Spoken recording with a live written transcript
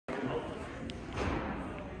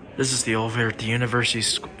This is the elevator at the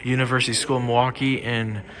University School of Milwaukee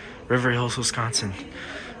in River Hills, Wisconsin.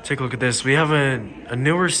 Take a look at this. We have a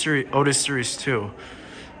newer series, Otis Series 2,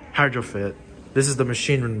 HydroFit. This is the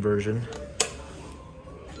machine run version.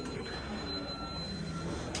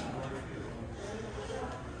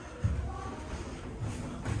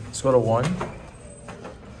 Let's go to 1.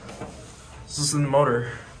 This is the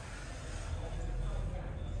motor.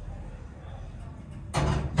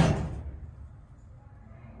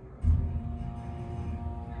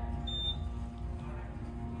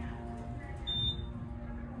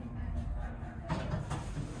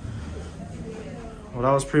 Well,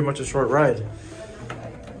 that was pretty much a short ride.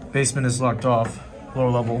 Basement is locked off, lower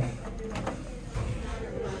level.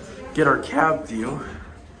 Get our cab view.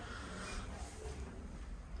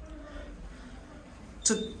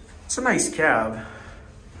 It's a nice cab.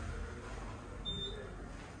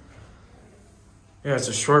 Yeah, it's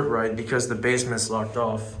a short ride because the basement's locked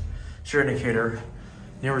off. Shear indicator,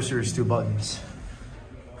 newer Series 2 buttons.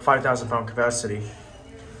 5,000 pound capacity.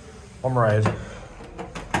 One ride.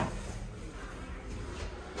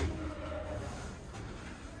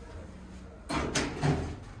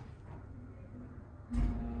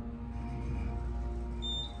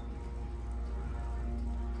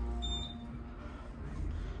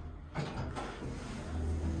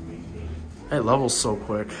 That level's so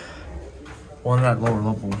quick. Well, on that lower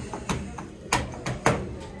level.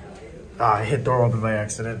 I hit door open by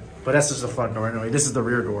accident. But that's just the front door anyway. This is the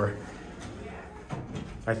rear door,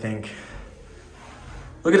 I think.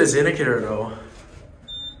 Look at this indicator though.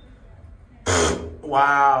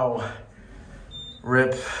 Wow.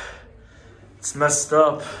 Rip. It's messed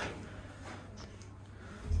up.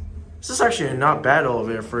 This is actually a not bad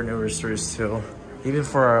elevator for a newer Series 2. Even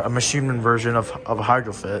for a machine run version of a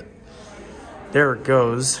HydroFit. There it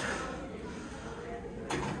goes.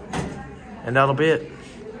 And that'll be it.